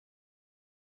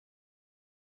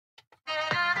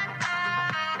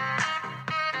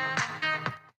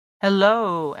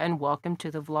Hello and welcome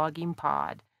to the Vlogging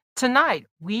Pod. Tonight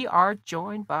we are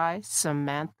joined by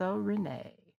Samantha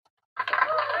Renee.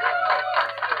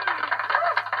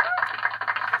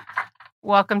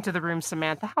 Welcome to the room,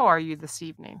 Samantha. How are you this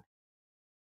evening?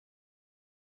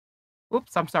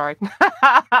 Oops, I'm sorry.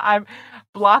 I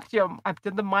blocked you. I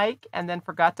did the mic and then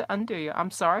forgot to undo you.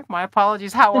 I'm sorry. My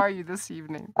apologies. How are you this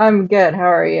evening? I'm good.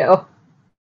 How are you?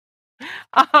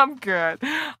 I'm good.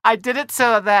 I did it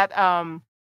so that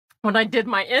when I did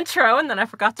my intro and then I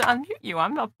forgot to unmute you.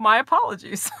 My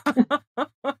apologies.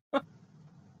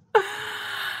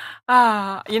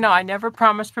 I never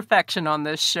promised perfection on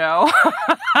this show.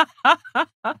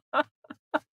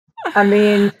 I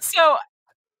mean, So,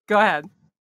 go ahead.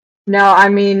 no, I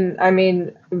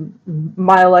mean,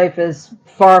 my life is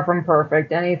far from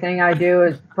perfect. Anything I do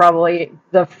is probably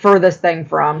the furthest thing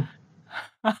from.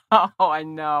 Oh, I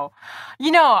know.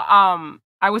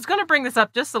 I was going to bring this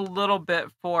up just a little bit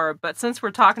but since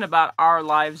we're talking about our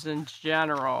lives in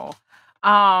general,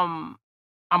 um,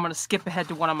 I'm going to skip ahead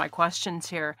to one of my questions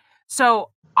here.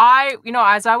 So,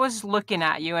 as I was looking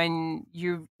at you, and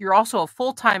you're also a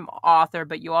full-time author,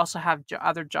 but you also have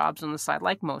other jobs on the side,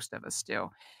 like most of us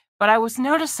do. But I was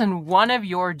noticing one of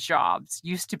your jobs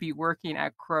used to be working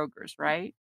at Kroger's,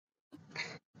 right?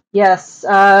 Yes,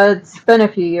 it's been a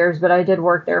few years, but I did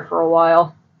work there for a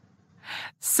while.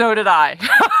 So did I.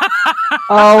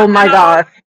 Oh my And gosh.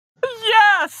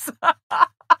 yes.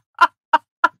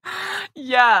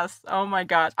 Yes. Oh my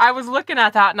gosh. I was looking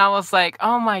at that and I was like,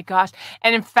 oh my gosh.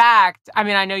 And in fact, I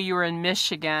mean, I know you were in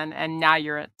Michigan and now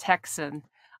you're a Texan.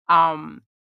 Um,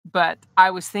 but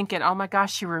I was thinking, oh my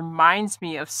gosh, she reminds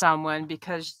me of someone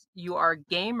because you are a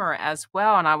gamer as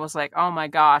well. And I was like, oh my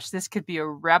gosh, this could be a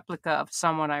replica of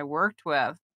someone I worked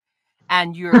with.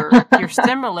 And your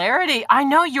similarity, I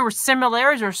know your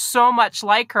similarities are so much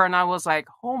like her. And I was like,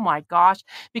 oh my gosh,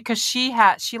 because she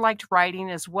liked writing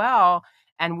as well.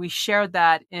 And we shared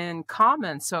that in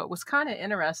common. So it was kind of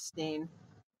interesting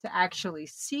to actually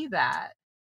see that.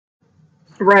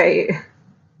 Right.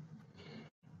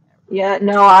 Yeah,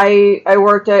 no, I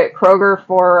worked at Kroger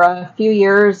for a few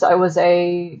years. I was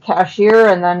a cashier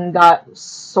and then got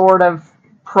sort of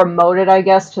promoted, I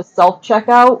guess, to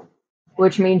self-checkout,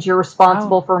 which means you're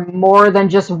Oh, responsible for more than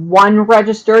just one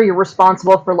register. You're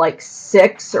responsible for like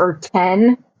six or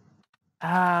 10.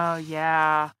 oh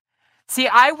yeah. See,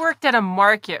 I worked at a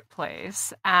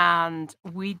marketplace and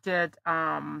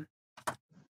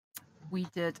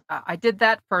I did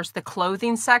that first, the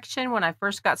clothing section when I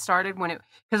first got started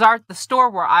because the store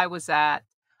where I was at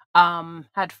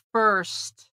had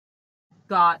first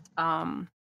got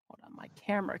hold on, my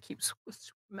camera keeps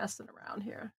messing around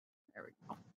here. There we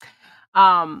go.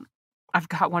 I've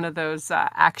got one of those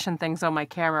action things on my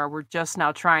camera. We're just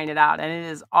now trying it out and it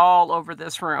is all over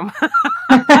this room.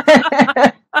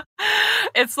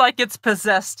 It's like it's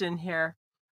possessed in here.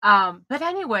 But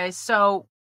anyway, so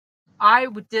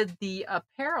did the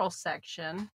apparel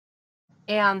section,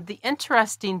 and the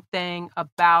interesting thing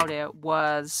about it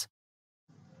was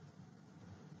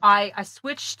I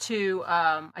switched to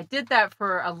I did that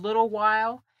for a little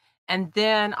while, and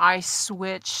then I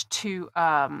switched to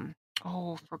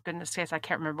oh, for goodness sakes, I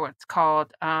can't remember what it's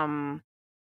called.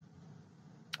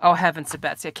 Oh heavens to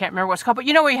Betsy, I can't remember what it's called. But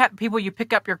you know where you have people you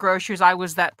pick up your groceries. I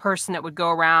was that person that would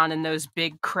go around in those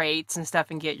big crates and stuff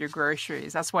and get your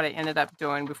groceries. That's what I ended up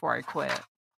doing before I quit.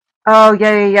 Oh,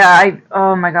 yeah, yeah, yeah.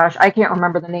 Oh my gosh, I can't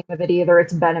remember the name of it either.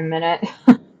 It's been a minute.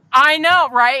 I know,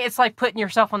 right? It's like putting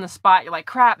yourself on the spot. You're like,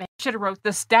 crap, man, I should have wrote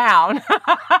this down.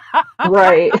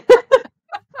 Right.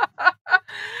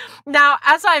 Now,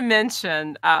 as I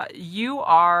mentioned, you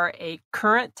are a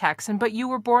current Texan, but you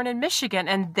were born in Michigan,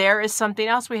 and there is something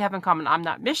else we have in common. I'm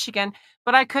not Michigan,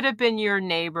 but I could have been your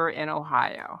neighbor in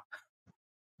Ohio.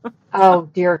 Oh,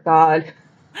 dear God.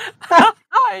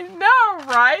 I know,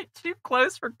 right? Too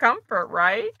close for comfort,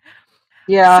 right?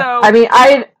 Yeah, I So, mean,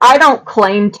 I don't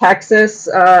claim Texas.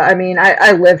 I mean,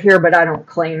 I live here, but I don't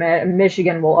claim it.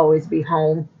 Michigan will always be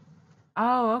home.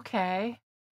 oh, okay.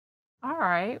 All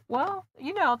right. Well,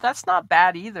 that's not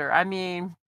bad either. I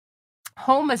mean,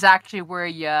 home is actually where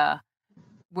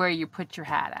you put your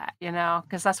hat at,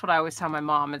 because that's what I always tell my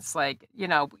mom. It's like, you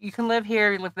can live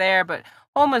here, you live there, but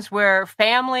home is where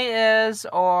family is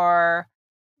or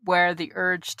where the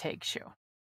urge takes you.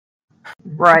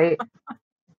 Right.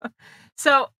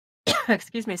 So,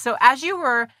 excuse me. So, as you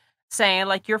were saying,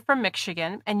 like you're from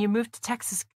Michigan and you moved to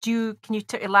Texas, can you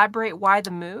elaborate why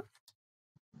the move?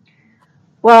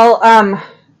 Well,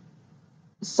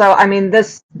 so I mean,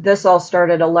 this all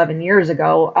started 11 years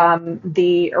ago.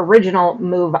 The original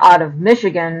move out of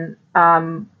Michigan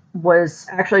was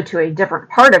actually to a different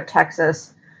part of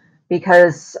Texas.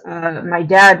 because my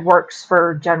dad works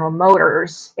for General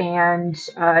Motors, and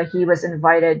he was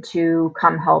invited to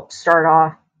come help start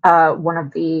off one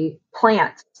of the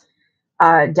plants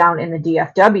down in the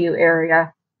DFW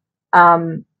area.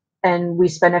 Um, and we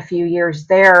spent a few years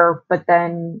there, but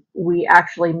then we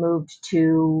actually moved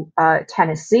to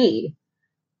Tennessee,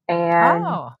 and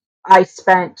Oh. I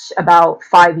spent about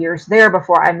 5 years there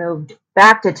before I moved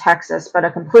back to Texas, but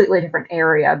a completely different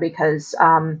area because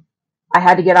I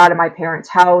had to get out of my parents'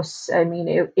 house. I mean,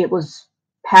 it was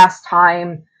past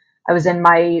time. I was in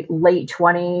my late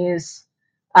 20s.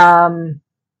 Um,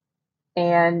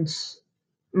 and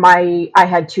I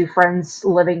had two friends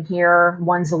living here.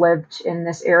 One's lived in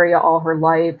this area all her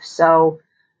life. So,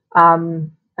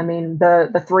 I mean,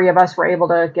 the three of us were able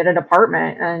to get an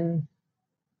apartment, and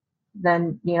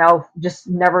then just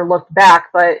never looked back.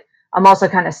 But I'm also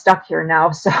kind of stuck here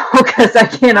now, so because I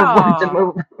can't afford to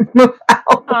Oh. move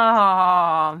out.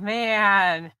 Oh,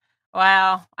 man.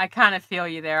 Well, I kind of feel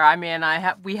you there. I mean,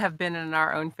 we have been in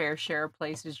our own fair share of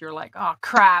places. You're like, oh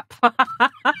crap.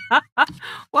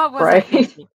 What was I Right.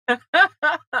 thinking?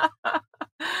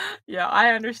 Yeah,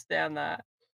 I understand that.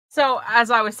 So,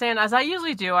 as I was saying, as I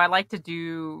usually do, I like to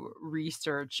do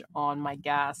research on my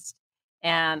guests.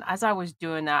 And as I was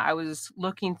doing that, I was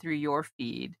looking through your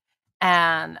feed,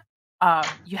 and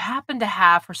you happen to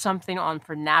have for something on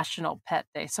for National Pet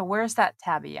Day. So where's that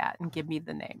tabby at? And give me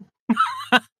the name.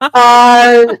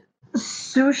 Uh,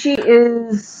 Sushi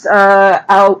is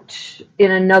out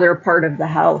in another part of the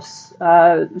house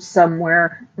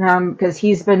somewhere because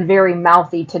he's been very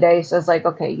mouthy today. So it's like,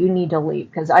 okay, you need to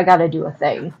leave because I got to do a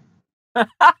thing.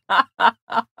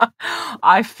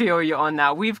 I feel you on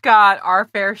that. We've got our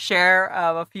fair share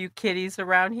of a few kitties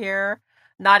around here.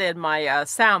 Not in my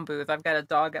sound booth. I've got a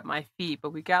dog at my feet,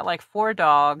 but we got like 4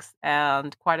 dogs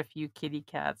and quite a few kitty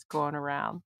cats going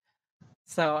around.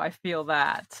 So I feel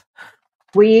that.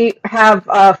 We have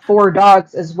four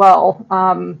dogs as well,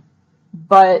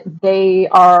 but they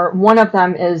are one of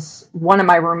them is one of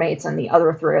my roommates, and the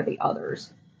other three are the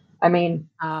others. I mean,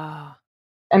 Ah.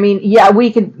 yeah,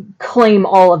 we could claim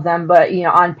all of them, but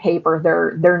on paper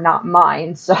they're not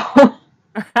mine. So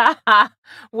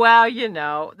Well,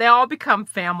 they all become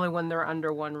family when they're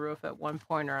under one roof at one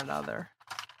point or another.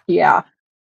 yeah.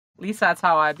 At least that's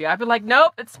how I'd be. I'd be like,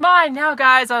 nope, it's mine now,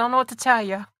 guys. I don't know what to tell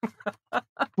you.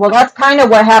 Well, that's kind of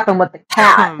what happened with the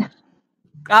cat.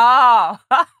 Oh,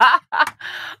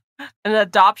 an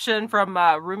adoption from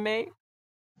a roommate.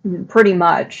 Pretty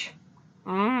much.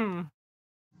 Mm,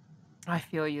 I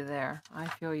feel you there. I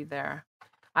feel you there.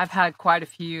 I've had quite a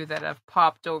few that have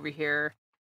popped over here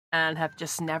and have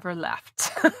just never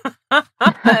left.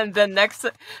 And the next,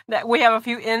 we have a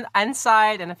few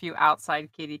inside and a few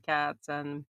outside kitty cats,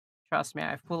 and trust me,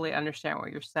 I fully understand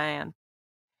what you're saying.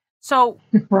 So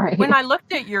when Right. I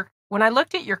looked at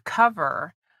your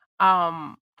cover,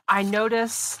 um, I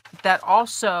noticed that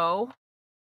also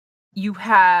you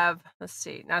have, let's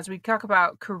see, now as we talk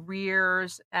about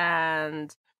careers,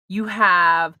 and you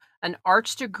have an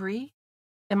arts degree.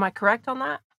 Am I correct on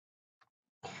that?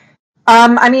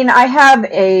 I mean, I have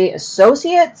a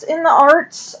associate's in the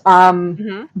arts,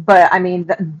 Hmm. but I mean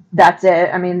that's it.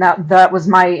 I mean that was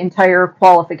my entire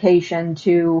qualification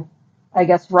to, I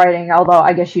guess, writing. Although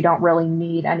I guess you don't really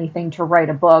need anything to write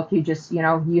a book. You just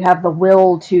you have the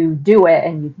will to do it,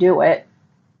 and you do it.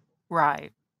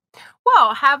 Right.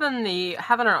 Well, having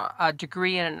a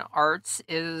degree in arts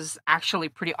is actually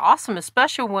pretty awesome,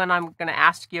 especially when I'm going to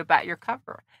ask you about your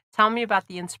cover. Tell me about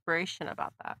the inspiration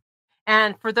about that.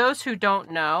 And for those who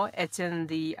don't know, it's in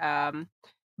the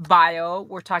bio.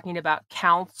 We're talking about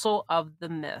Council of the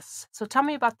Myths. So tell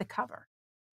me about the cover.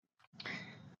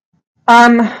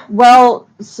 Well,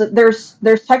 so there's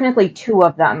technically two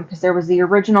of them because there was the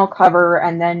original cover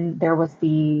and then there was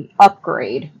the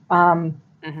upgrade.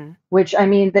 Hmm. Which I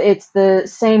mean, it's the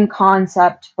same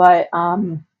concept, but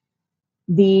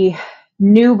the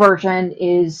new version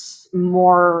is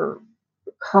more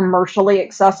commercially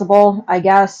accessible, I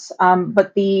guess.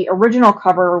 But the original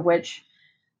cover, which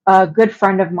a good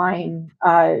friend of mine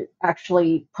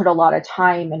actually put a lot of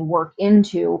time and work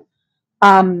into,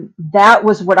 that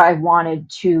was what I wanted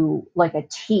to like a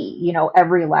T,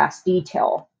 every last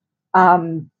detail.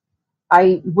 Um,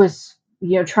 I was,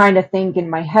 trying to think in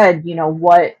my head,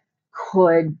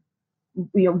 could,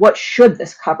 what should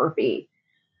this cover be?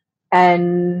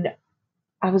 And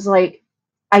I was like,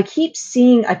 I keep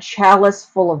seeing a chalice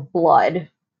full of blood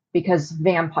because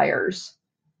vampires.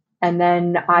 And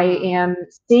then I Mm. am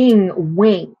seeing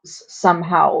wings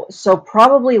somehow. So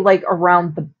probably like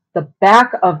around the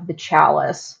back of the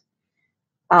chalice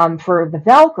for the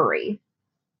Valkyrie.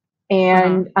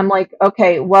 Mhm. And I'm like,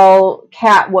 okay, well,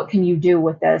 Kat, what can you do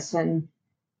with this? And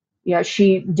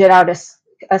she did out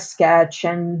a sketch,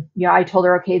 and I told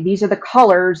her, okay, these are the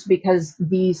colors because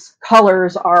these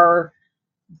colors are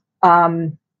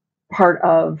um, part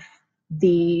of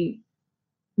the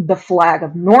the flag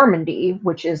of Normandy,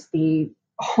 which is the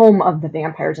home of the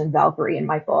vampires and Valkyrie in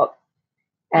my book.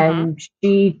 Mhm. And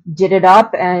she did it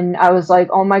up, and I was like,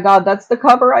 oh my god, that's the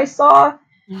cover I saw.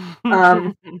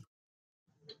 Um,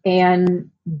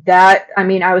 and that, I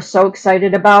mean, I was so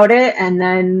excited about it. And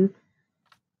then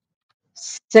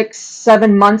 6,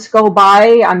 7 months go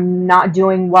by, I'm not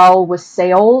doing well with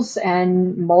sales,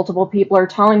 and multiple people are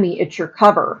telling me it's your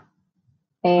cover.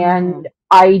 And Mm.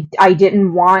 I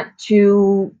didn't want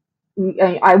to.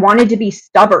 I wanted to be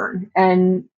stubborn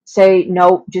and say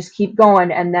no, just keep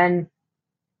going. And then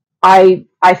I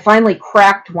finally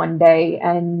cracked one day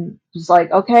and was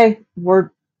like, okay,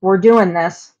 we're doing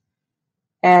this.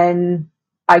 And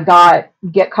I got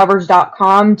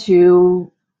getcovers.com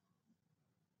to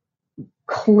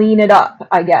clean it up,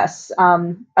 I guess.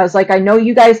 I was like, I know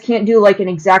you guys can't do like an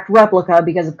exact replica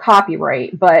because of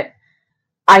copyright, but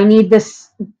I need this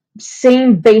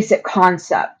same basic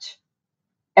concept,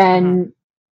 Mhm. and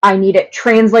I need it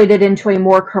translated into a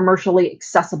more commercially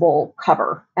accessible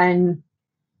cover. And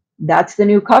that's the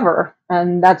new cover,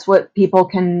 and that's what people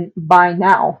can buy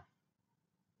now.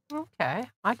 Okay,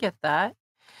 I get that.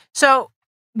 So,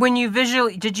 when you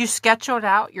visually did you sketch it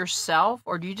out yourself,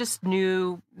 or do you just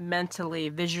knew mentally,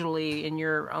 visually in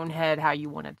your own head how you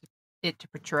wanted it to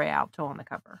portray out to on the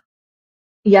cover?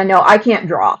 Yeah, no, I can't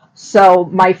draw. So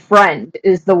my friend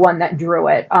is the one that drew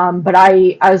it. But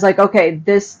I was like, okay,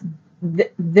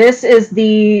 this is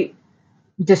the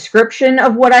description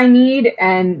of what I need,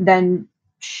 and then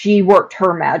she worked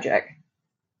her magic.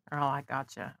 Oh, I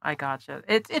gotcha. I gotcha.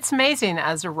 It's amazing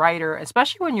as a writer,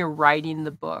 especially when you're writing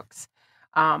the books,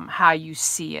 how you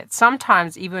see it.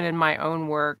 Sometimes, even in my own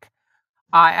work,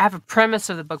 I have a premise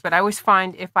of the book, but I always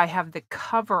find if I have the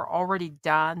cover already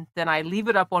done, then I leave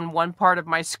it up on one part of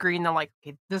my screen. I'm like,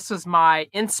 okay, this was my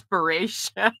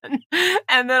inspiration.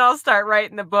 And then I'll start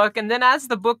writing the book. And then as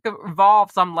the book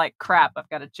evolves, I'm like, crap, I've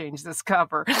got to change this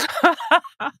cover.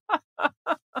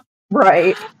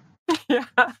 Right. Yeah,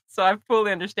 so I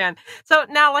fully understand. So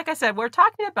now, like I said, we're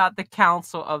talking about the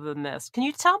Council of the Mist. Can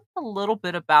you tell me a little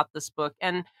bit about this book?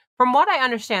 And from what I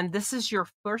understand, this is your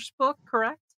first book,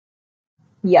 correct?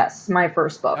 Yes, my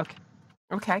first book. Okay.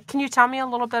 Okay. Can you tell me a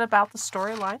little bit about the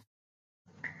storyline?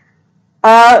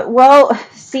 Well,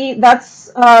 see,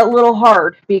 that's a little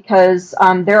hard because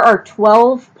there are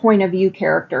 12 point of view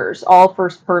characters, all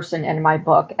first person in my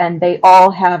book, and they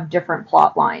all have different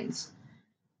plot lines.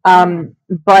 Mm,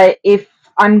 But if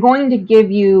I'm going to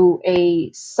give you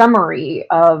a summary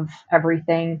of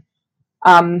everything,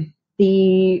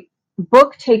 the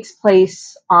book takes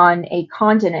place on a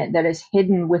continent that is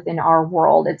hidden within our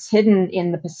world. It's hidden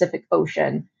in the Pacific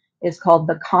Ocean. It's called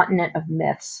the Continent of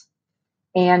Myths.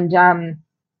 And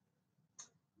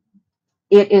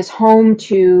it is home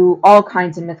to all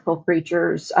kinds of mythical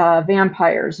creatures,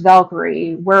 vampires,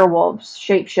 Valkyrie, werewolves,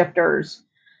 shapeshifters,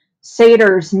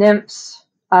 satyrs, nymphs,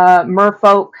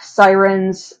 merfolk,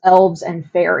 sirens, elves, and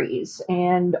fairies,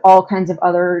 and all kinds of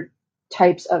other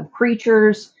types of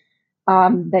creatures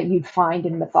that you'd find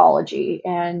in mythology.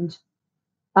 And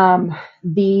um,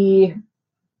 the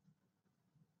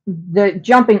the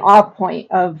jumping off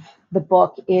point of the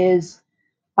book is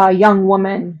a young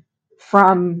woman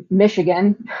from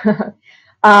Michigan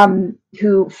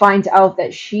who finds out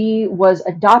that she was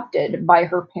adopted by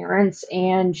her parents,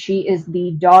 and she is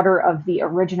the daughter of the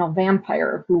original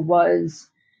vampire who was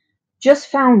just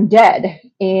found dead.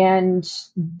 And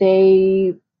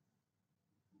they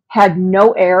had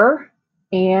no heir,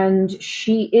 and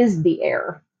she is the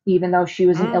heir, even though she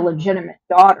was an mm, illegitimate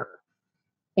daughter.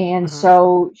 And mhm,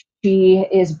 so she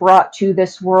is brought to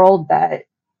this world that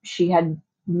she had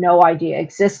no idea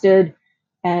existed.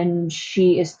 And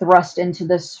she is thrust into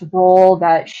this role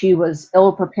that she was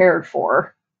ill prepared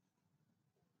for.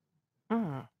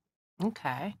 mm.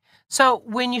 Okay. So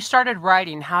when you started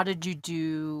writing, how did you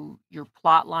do your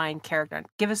plot line character?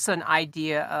 Give us an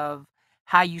idea of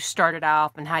how you started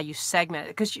off and how you segmented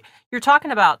because you're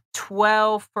talking about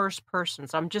 12 first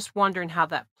persons. I'm just wondering how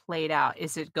that played out.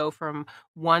 Is it go from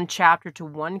one chapter to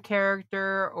one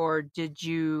character, or did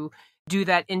you do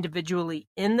that individually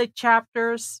in the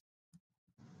chapters?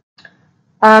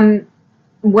 Um,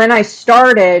 when I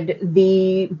started,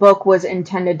 the book was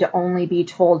intended to only be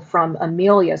told from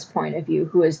Amelia's point of view,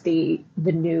 who is the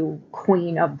new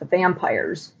queen of the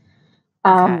vampires.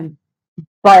 Okay. Um,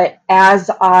 but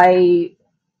as I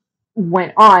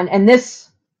went on, and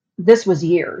this was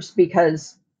years,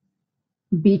 because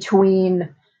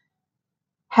between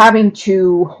having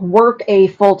to work a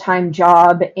full-time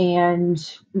job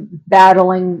and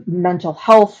battling mental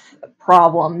health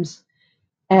problems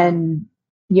Mm.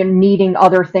 and needing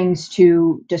other things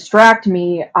to distract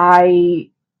me,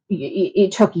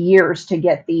 it took years to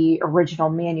get the original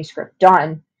manuscript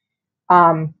done.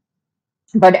 Um,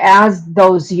 but as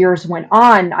those years went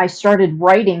on, I started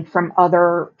writing from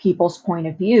other people's point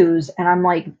of views, and I'm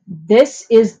like, this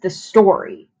is the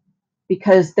story,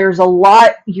 because there's a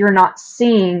lot you're not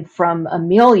seeing from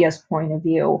Amelia's point of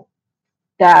view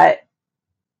that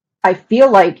I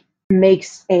feel like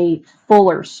makes a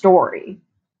fuller story.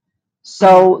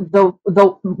 Mhm. So the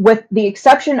with the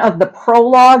exception of the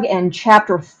prologue and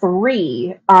chapter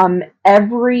 3, um,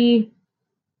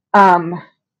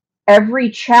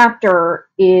 every chapter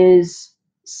is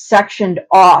sectioned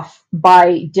off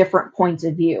by different points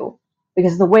of view,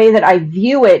 because the way that I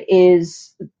view it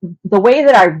is, the way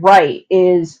that I write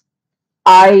is,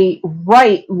 I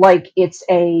write like it's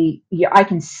I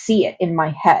can see it in my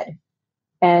head,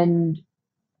 and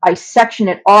I section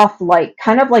it off like,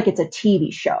 kind of like it's a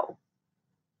TV show.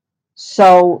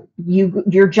 So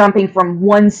you're jumping from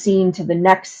one scene to the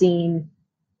next scene,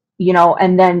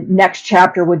 and then next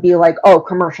chapter would be like, oh,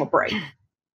 commercial break.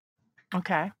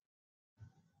 Okay.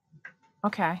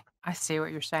 Okay. I see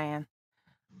what you're saying.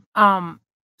 Um,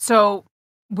 so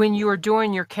when you were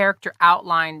doing your character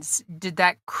outlines, did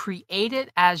that create it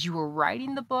as you were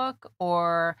writing the book,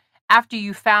 or after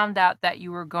you found out that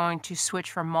you were going to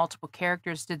switch from multiple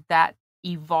characters, did that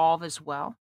evolve as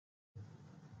well?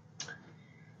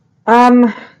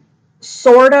 Um,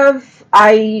 sort of.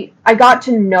 I got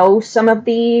to know some of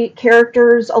the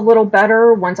characters a little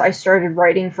better once I started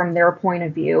writing from their point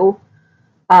of view.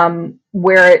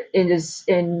 Where it is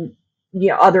in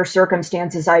other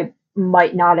circumstances, I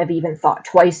might not have even thought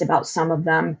twice about some of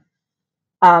them.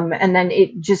 And then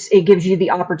it gives you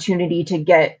the opportunity to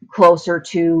get closer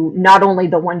to not only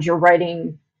the ones you're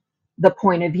writing the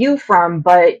point of view from,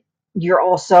 but you're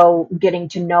also getting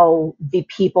to know the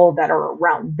people that are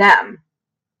around them.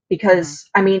 Mhm. Because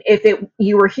I mean, if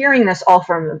you were hearing this all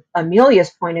from Amelia's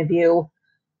point of view,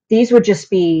 these would just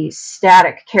be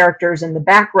static characters in the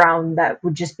background that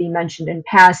would just be mentioned in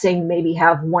passing, maybe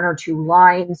have one or two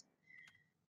lines,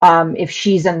 if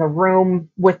she's in the room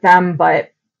with them.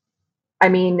 But I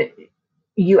mean,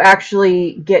 you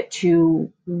actually get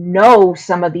to know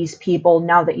some of these people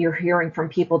now that you're hearing from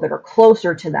people that are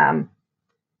closer to them.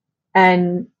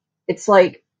 And it's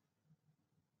like,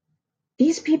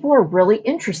 these people are really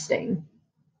interesting.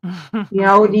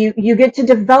 You get to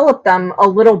develop them a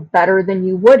little better than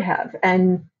you would have.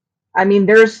 And I mean,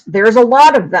 there's a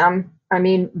lot of them. I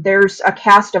mean, there's a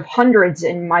cast of hundreds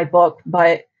in my book,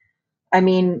 but I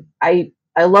mean, I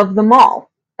love them all.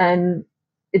 And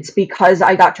it's because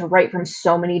I got to write from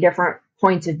so many different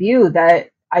points of view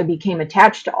that I became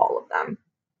attached to all of them,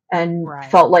 and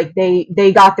Right. felt like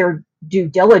they got their due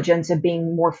diligence of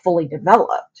being more fully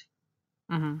developed.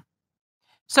 Mhm.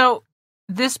 So,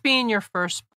 this being your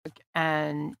first book,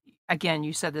 and again,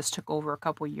 you said this took over a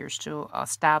couple years to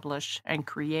establish and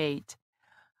create.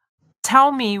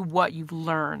 Tell me what you've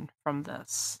learned from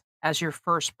this as your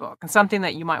first book and something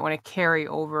that you might want to carry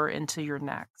over into your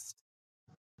next.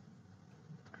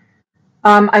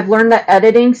 I've learned that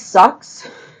editing sucks.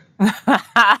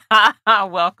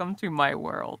 Welcome to my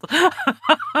world.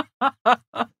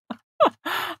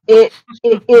 It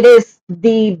is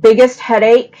the biggest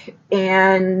headache,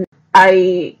 and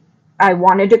I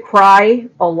wanted to cry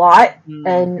a lot, Mm,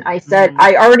 and I said, mhm,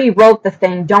 I already wrote the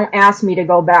thing, don't ask me to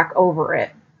go back over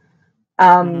it.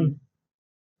 mhm, um,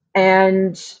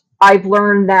 and I've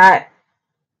learned that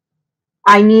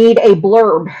I need a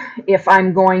blurb if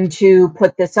I'm going to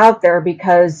put this out there,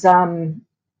 because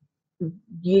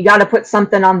you got to put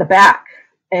something on the back,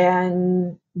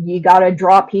 and you got to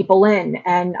draw people in.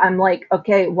 And I'm like,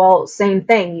 okay, well, same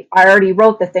thing. I already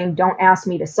wrote the thing. Don't ask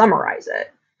me to summarize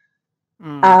it.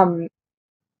 mm, Um,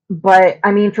 but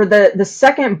I mean, for the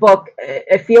second book,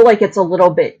 I feel like it's a little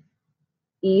bit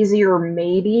easier,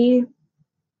 maybe,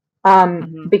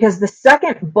 mhm, because the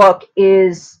second book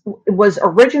was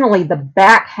originally the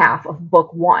back half of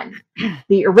book one.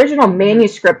 The original mhm,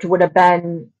 manuscript would have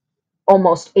been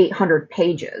almost 800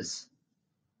 pages,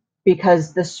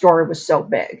 because the story was so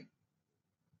big.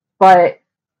 right. But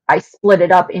I split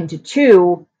it up into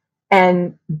two,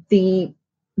 and the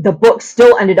the book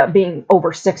still ended up being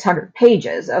over 600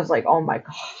 pages. I was like, oh my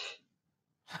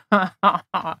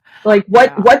god, like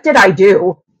Yeah, what did I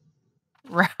do?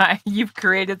 right. You've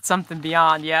created something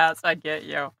beyond. Yes, I get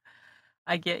you.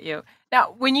 I get you.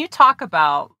 Now, when you talk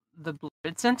about the blue.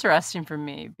 It's interesting for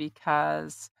me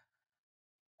because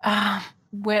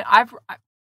when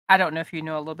I don't know if you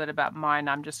know a little bit about mine.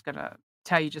 I'm just gonna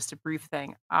tell you just a brief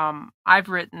thing. I've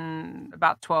written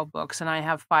about 12 books, and I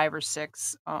have 5 or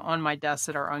 6 on my desk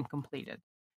that are uncompleted.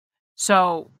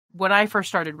 So when I first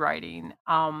started writing,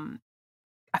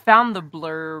 I found the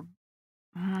blurb.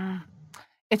 mm,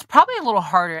 It's probably a little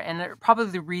harder, and probably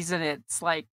the reason it's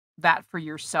like that for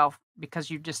yourself because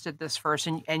you just did this first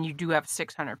and you do have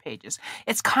 600 pages.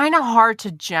 It's kinda hard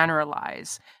to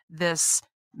generalize this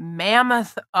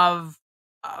mammoth of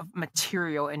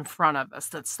material in front of us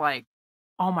that's like,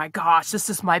 "Oh my gosh, this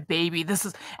is my baby, this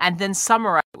is," and then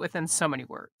summarize it within so many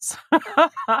words.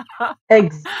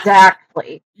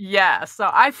 Exactly. Yeah, so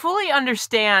I fully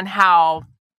understand how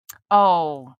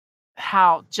oh,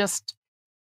 how just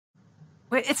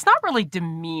well, it's not really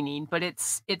demeaning, but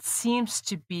it seems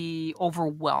to be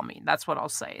overwhelming. That's what I'll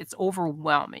say. It's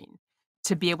overwhelming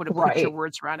to be able to put your Right.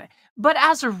 words around it. But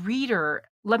as a reader,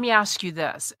 let me ask you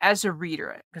this. As a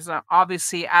reader, because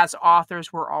obviously as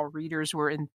authors, we're all readers,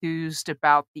 we're enthused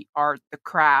about the art, the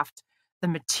craft, the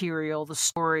material, the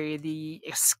story, the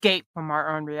escape from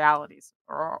our own realities.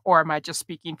 Or am I just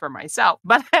speaking for myself?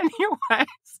 But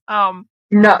anyways,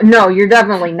 No, no, you're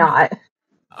definitely not.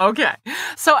 okay.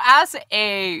 So as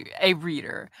a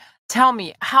reader, tell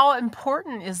me how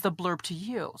important is the blurb to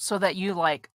you so that you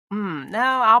like, no,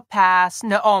 I'll pass.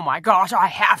 No, oh my gosh, I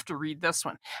have to read this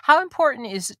one. How important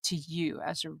is it to you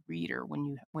as a reader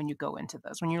when you go into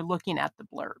this, when you're looking at the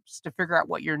blurbs to figure out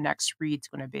what your next read's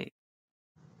going to be?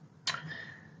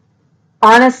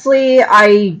 Honestly,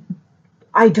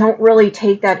 I don't really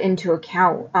take that into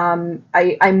account.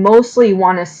 I mostly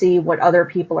want to see what other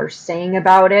people are saying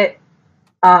about it,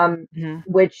 Mhm.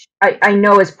 which I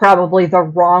know is probably the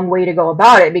wrong way to go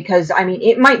about it because I mean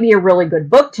it might be a really good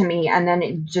book to me, and then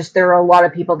it just there are a lot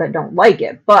of people that don't like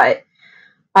it. But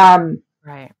um,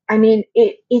 Right. I mean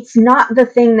it's not the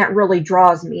thing that really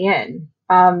draws me in.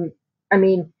 I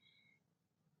mean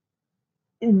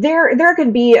there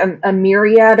could be a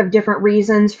myriad of different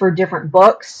reasons for different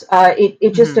books.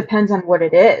 It just Mhm. depends on what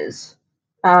it is.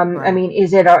 I Right. mean,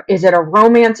 is it a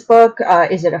romance book?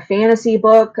 Is it a fantasy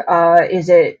book? Is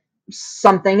it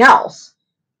something else?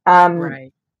 Um,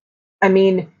 Right. I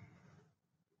mean,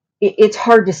 it's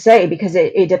hard to say because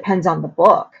it depends on the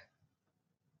book.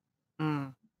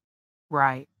 Mm,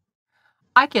 right.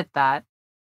 I get that.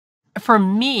 For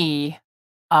me,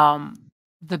 um,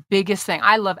 the biggest thing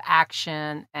I love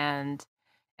action and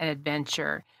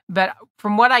adventure, but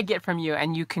from what I get from you,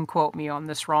 and you can quote me on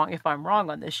this wrong if I'm wrong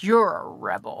on this, you're a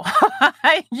rebel.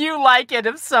 You like it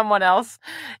if someone else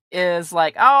is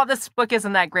like, "Oh, this book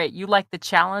isn't that great." You like the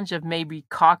challenge of maybe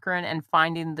conquering and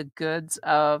finding the goods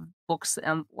of books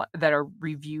that are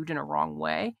reviewed in a wrong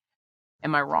way.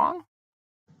 Am I wrong?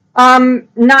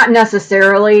 Not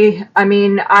necessarily. I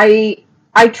mean, I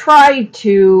try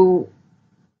to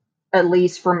at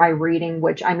least for my reading,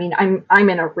 which I mean, I'm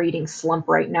in a reading slump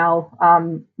right now.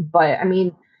 But I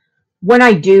mean, when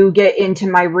I do get into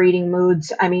my reading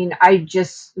moods, I mean, I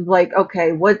just like,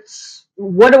 okay,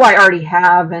 what do I already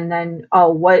have, and then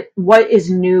oh, what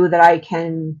is new that I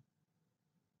can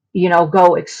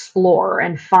go explore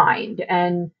and find,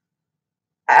 and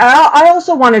I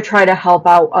also want to try to help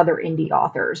out other indie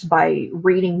authors by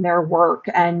reading their work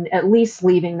and at least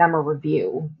leaving them a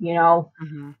review,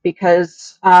 Mhm.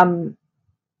 because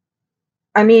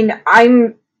I mean,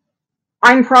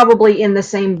 I'm probably in the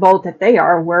same boat that they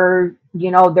are, where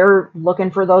they're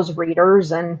looking for those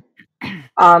readers, and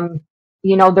um,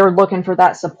 they're looking for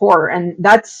that support, and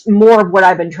that's more of what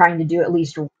I've been trying to do at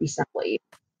least recently.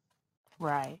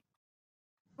 Right.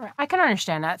 Right, I can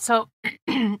understand that. So,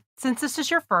 since this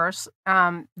is your first,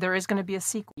 there is gonna be a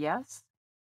sequel, yes?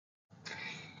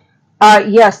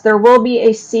 Yes, there will be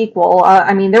a sequel.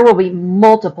 I mean, there will be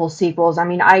multiple sequels. I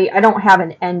mean, I don't have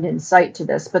an end in sight to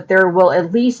this, but there will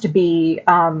at least be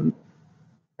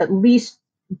at least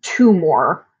two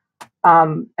more,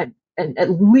 and at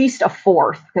least a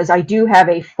fourth, because I do have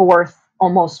a fourth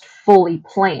almost fully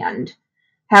planned.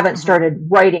 Haven't Mhm. started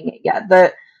writing it yet.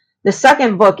 The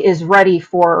second book is ready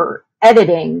for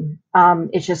editing.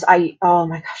 It's just oh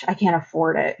my gosh, I can't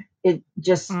afford it. It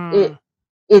just Mm.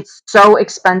 it's so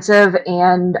expensive,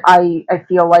 and I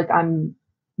feel like I'm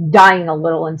dying a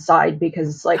little inside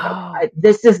because it's like, okay, Oh,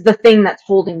 this is the thing that's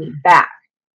holding me back.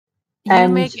 you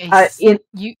And make a s in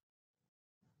you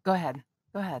go ahead.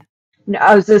 Go ahead.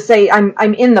 I was gonna say I'm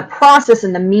in the process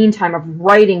in the meantime of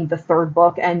writing the third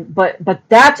book, and but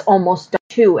that's almost done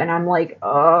too, and I'm like,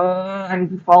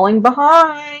 I'm falling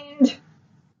behind.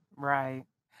 Right.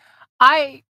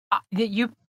 I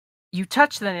you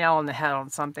touched the nail on the head on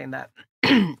something that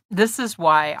This is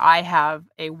why I have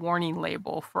a warning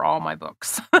label for all my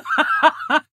books.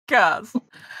 'Cause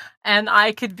and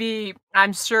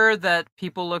I'm sure that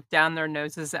people look down their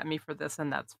noses at me for this,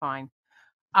 and that's fine.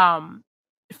 Um,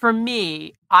 for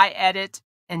me, I edit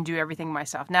and do everything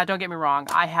myself. Now, don't get me wrong,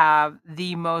 I have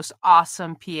the most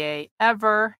awesome PA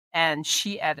ever, and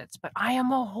she edits, but I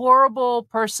am a horrible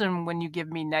person when you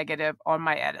give me negative on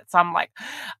my edits. I'm like,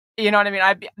 you know what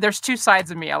I mean? There's two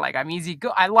sides of me. I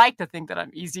like to think that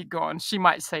I'm easygoing. She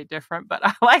might say different, but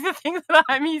I like to think that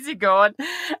I'm easygoing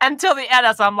until the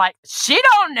edits. I'm like, she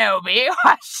don't know me.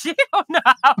 She don't know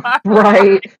how I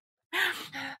Right.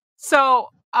 So,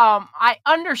 I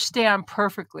understand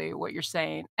perfectly what you're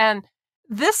saying, and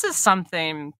this is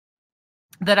something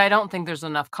that I don't think there's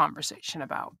enough conversation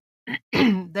about.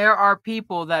 There are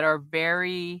people that are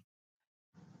very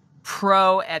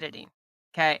pro editing,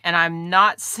 okay? And I'm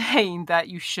not saying that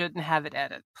you shouldn't have it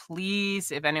edited.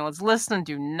 Please, if anyone's listening,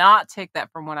 do not take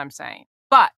that from what I'm saying.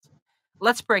 But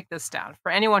let's break this down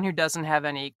for anyone who doesn't have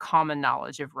any common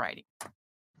knowledge of writing,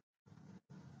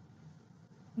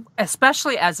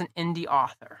 especially as an indie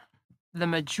author. The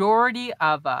majority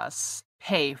of us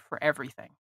pay for everything.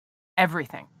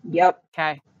 Everything. Yep.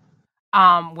 Okay.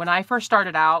 When I first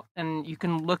started out, and you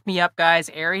can look me up, guys,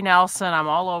 Ari Nelson, I'm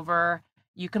all over.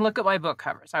 You can look at my book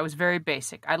covers. I was very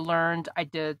basic. I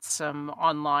did some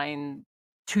online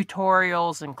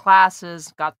tutorials and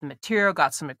classes, got the material,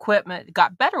 got some equipment,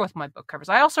 got better with my book covers.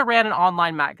 I also ran an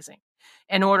online magazine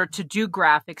in order to do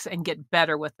graphics and get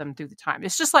better with them through the time.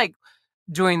 It's just like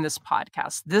doing this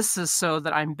podcast. This is so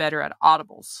that I'm better at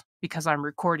audibles because I'm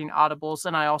recording audibles,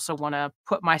 and I also want to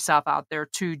put myself out there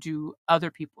to do other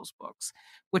people's books,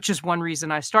 which is one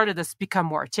reason I started this, to become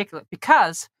more articulate,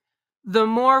 because the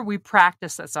more we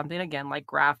practice at something, again, like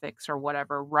graphics or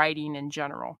whatever, writing in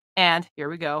general, and here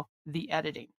we go, the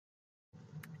editing.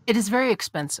 It is very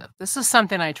expensive. This is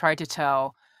something I try to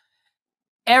tell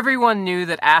everyone new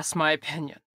that asks my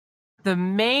opinion. The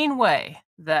main way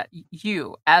that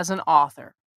you, as an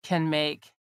author, can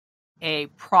make a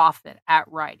profit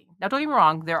at writing. Now, don't get me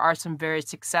wrong, there are some very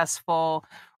successful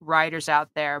writers out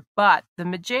there, but the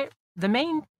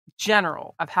main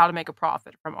general of how to make a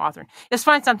profit from authoring is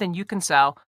find something you can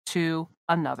sell to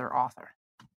another author.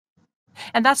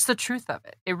 And that's the truth of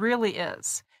it. It really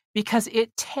is, because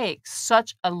it takes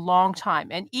such a long time.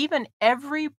 And even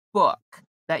every book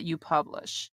that you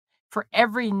publish, for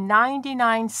every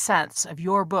 99 cents of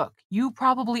your book, you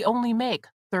probably only make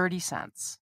 30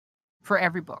 cents for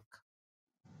every book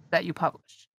that you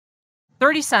publish.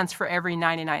 30 cents for every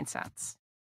 99 cents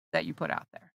that you put out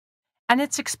there. And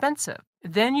it's expensive.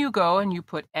 Then you go and you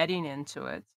put editing into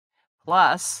it.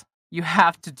 Plus, you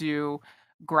have to do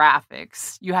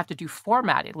graphics. You have to do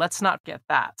formatting. Let's not get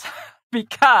that.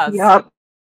 Because Yep.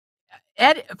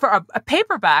 for a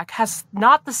paperback has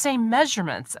not the same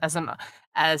measurements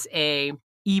as a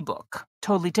ebook.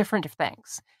 Totally different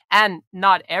things. And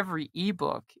not every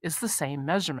ebook is the same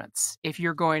measurements. If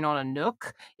you're going on a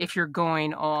Nook, if you're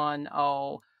going on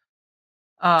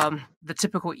the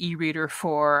typical e-reader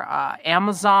for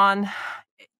Amazon,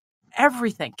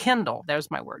 everything, Kindle.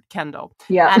 There's my word, Kindle.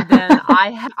 Yeah. And then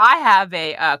I have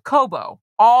a Kobo,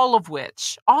 all of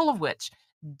which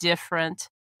different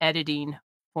editing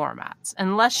formats,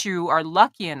 unless you are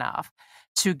lucky enough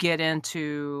to get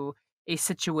into a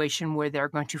situation where they're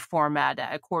going to format it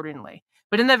accordingly.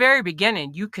 But in the very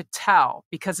beginning, you could tell,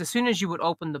 because as soon as you would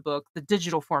open the book, the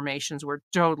digital formations were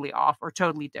totally off or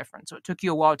totally different. So it took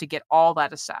you a while to get all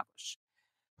that established.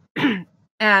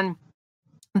 And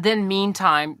then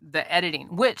meantime, the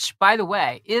editing, which, by the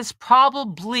way, is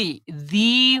probably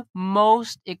the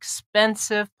most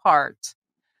expensive part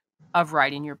of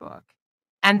writing your book.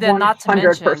 And then not to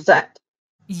mention, 100%.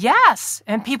 yes,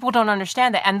 and people don't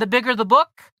understand that. And the bigger the book,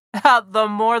 the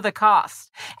more the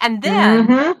cost. And then,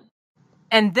 Mm-hmm.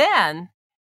 and then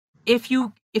if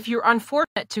you're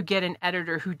unfortunate to get an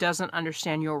editor who doesn't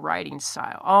understand your writing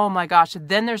style, oh my gosh,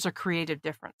 then there's a creative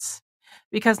difference.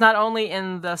 Because not only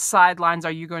in the sidelines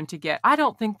are you going to get, I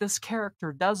don't think this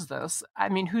character does this. I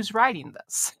mean, who's writing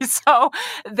this? So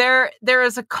there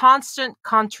is a constant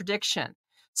contradiction.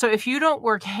 So if you don't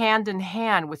work hand in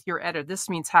hand with your editor, this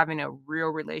means having a real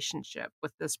relationship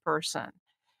with this person,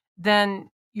 then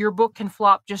your book can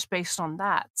flop just based on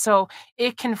that. So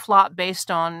it can flop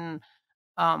based on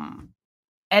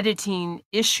editing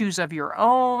issues of your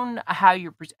own, how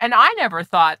you're and I never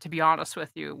thought, to be honest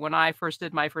with you, when I first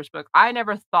did my first book, I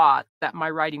never thought that my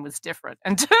writing was different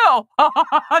until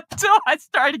until I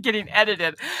started getting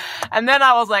edited. And then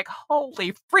I was like,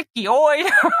 holy freaky oi.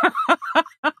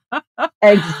 So,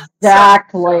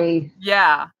 Exactly.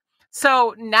 yeah.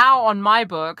 So now on my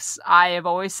books, I have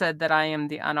always said that I am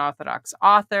the unorthodox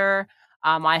author.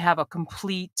 I have a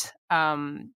complete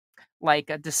like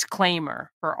a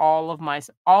disclaimer for all of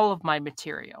my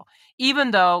material.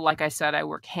 Even though, like I said, I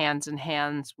work hands in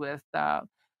hands with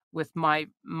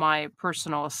my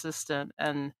personal assistant,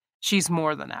 and she's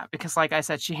more than that because, like I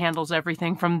said, she handles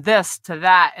everything from this to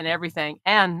that and everything,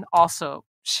 and also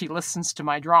she listens to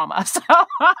my drama.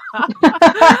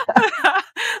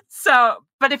 So,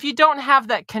 but if you don't have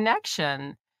that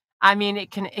connection, I mean,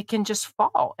 it can just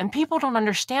fall, and people don't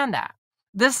understand that.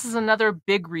 This is another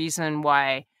big reason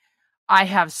why I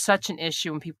have such an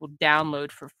issue when people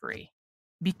download for free,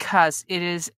 because it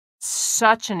is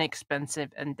such an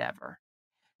expensive endeavor,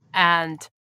 and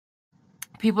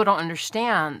people don't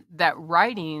understand that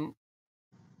writing,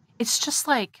 it's just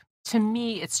like, to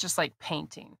me, it's just like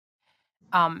painting.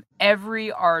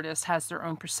 Every artist has their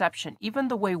own perception, even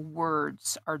the way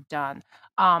words are done.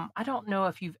 I don't know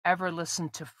if you've ever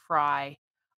listened to Fry.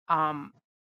 Um,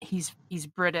 he's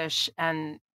British,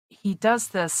 and he does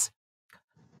this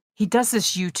he does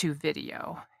this YouTube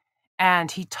video,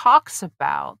 and he talks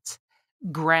about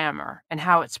grammar and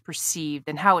how it's perceived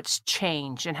and how it's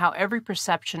changed and how every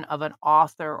perception of an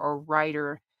author or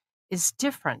writer is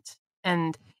different.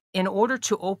 And in order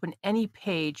to open any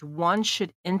page, one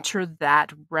should enter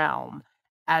that realm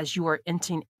as you are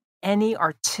entering any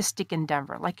artistic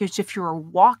endeavor, like as if you were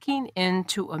walking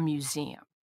into a museum.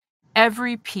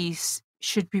 Every piece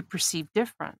should be perceived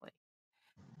differently.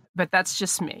 But that's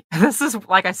just me. This is,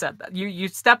 like I said, that you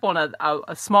step on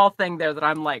a small thing there that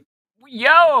I'm like,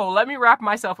 yo, let me wrap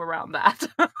myself around that.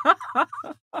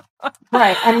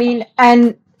 Right.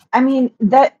 I mean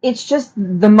that it's just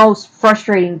the most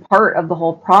frustrating part of the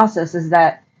whole process is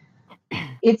that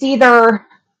it's either,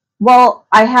 well,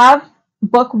 I have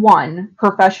book one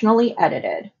professionally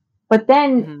edited, but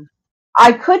then Mhm,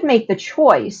 I could make the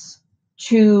choice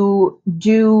to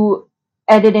do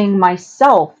editing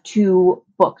myself to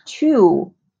book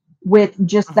two with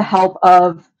just the mhm, help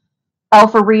of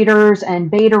alpha readers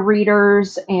and beta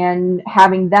readers and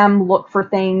having them look for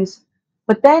things.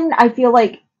 But then I feel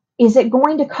like, is it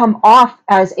going to come off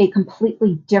as a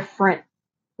completely different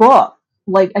book,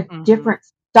 like a mhm, different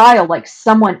style, like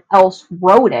someone else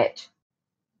wrote it,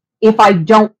 if I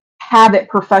don't have it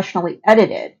professionally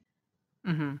edited?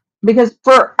 mhm, Because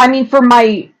for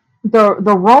my the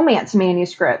romance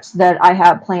manuscripts that I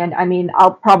have planned, I mean,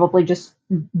 I'll probably just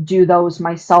do those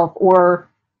myself, or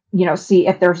see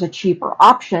if there's a cheaper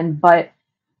option. But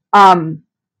um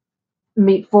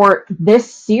for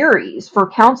this series, for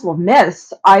Council of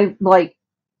Myths, I,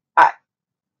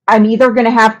 I'm either going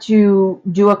to have to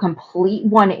do a complete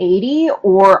 180,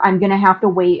 or I'm going to have to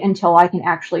wait until I can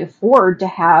actually afford to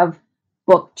have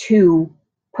book two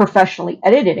professionally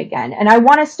edited again. And I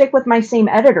want to stick with my same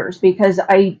editors because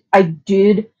I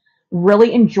did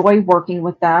really enjoy working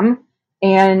with them,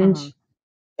 and mhm.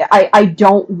 I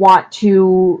don't want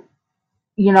to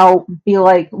be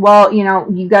like, well,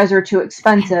 you guys are too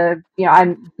expensive,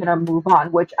 I'm gonna move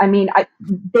on. Which, I mean,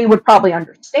 they would probably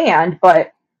understand,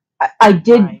 but I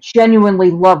did Right,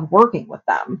 genuinely love working with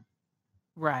them.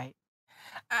 right.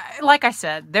 Like I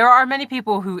said, there are many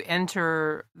people who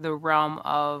enter the realm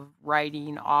of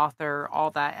writing, author,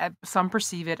 all that. Some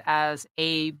perceive it as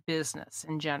a business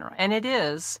in general, and it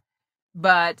is.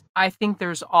 But I think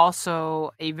there's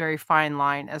also a very fine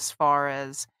line as far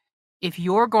as, if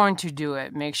you're going to do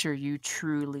it, make sure you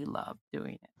truly love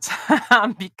doing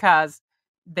it. Because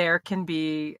there can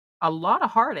be a lot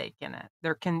of heartache in it.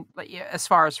 There can, like, yeah, as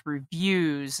far as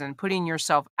reviews and putting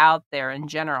yourself out there in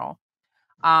general.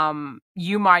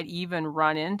 You might even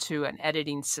run into an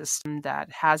editing system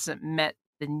that hasn't met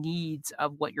the needs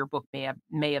of what your book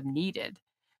may have needed.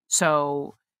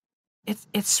 So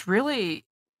it's really,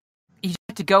 you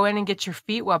have to go in and get your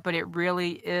feet wet, but it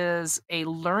really is a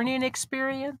learning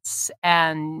experience.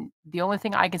 And the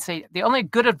only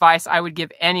good advice I would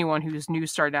give anyone who's new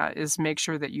starting out is make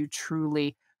sure that you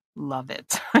truly love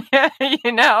it.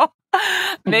 you know,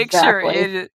 make sure Exactly.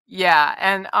 it, yeah.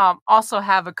 And also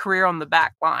have a career on the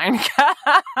back line,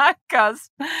 because,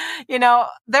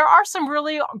 there are some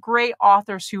really great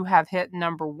authors who have hit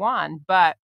number one,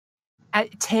 but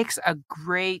it takes a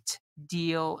great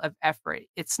deal of effort.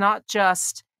 It's not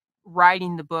just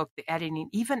writing the book, the editing.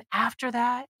 Even after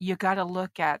that, you gotta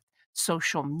look at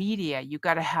social media. You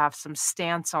gotta have some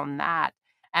stance on that.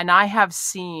 And I have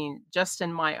seen, just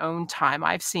in my own time,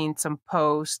 I've seen some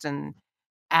posts and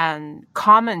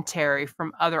commentary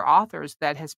from other authors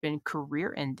that has been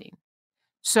career ending.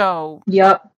 So,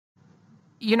 Yep.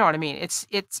 you know what I mean? It's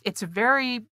a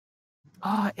very,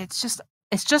 oh, it's just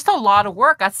It's just a lot of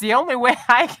work. That's the only way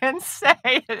I can say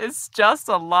it. It's just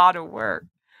a lot of work.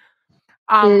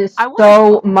 It is I want to.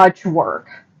 so much work.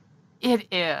 It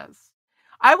is.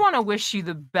 I want to wish you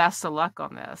the best of luck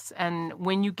on this. And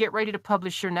when you get ready to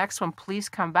publish your next one, please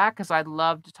come back because I'd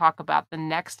love to talk about the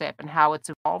next step and how it's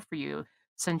evolved for you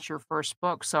since your first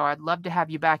book. So I'd love to have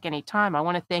you back anytime. I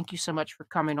want to thank you so much for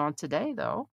coming on today,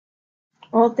 though.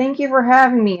 Well, thank you for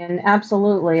having me, and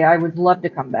absolutely, I would love to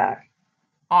come back.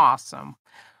 Awesome.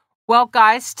 Well,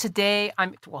 guys, tonight,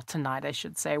 I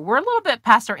should say. We're a little bit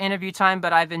past our interview time,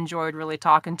 but I've enjoyed really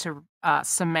talking to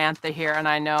Samantha here, and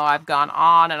I know I've gone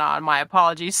on and on. My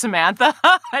apologies, Samantha,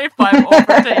 if I've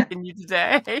overtaken you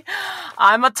today.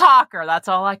 I'm a talker. That's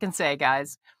all I can say,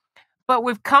 guys. But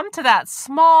we've come to that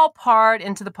small part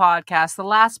into the podcast, the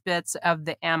last bits of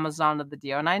the Amazon of the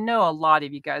deal. And I know a lot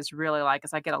of you guys really like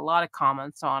us. I get a lot of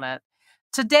comments on it.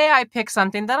 Today I picked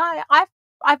something that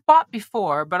I've bought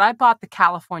before, but I bought the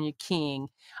California King.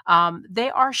 They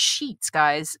are sheets,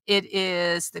 guys. It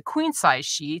is the queen size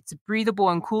sheets, breathable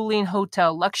and cooling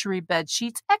hotel luxury bed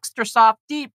sheets, extra soft,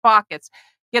 deep pockets.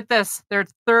 Get this, they're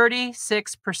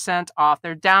 36% off.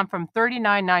 They're down from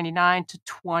 $39.99 to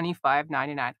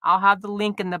 $25.99. I'll have the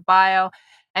link in the bio.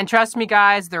 And trust me,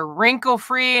 guys, they're wrinkle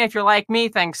free. And if you're like me,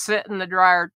 thanks sit in the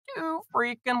dryer too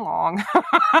freaking long.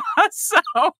 So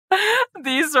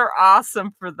these are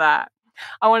awesome for that.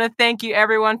 I want to thank you,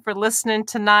 everyone, for listening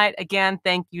tonight. Again,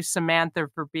 thank you, Samantha,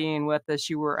 for being with us.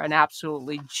 You were an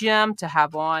absolutely gem to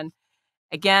have on.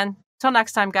 Again, till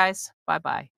next time, guys.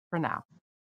 Bye-bye for now.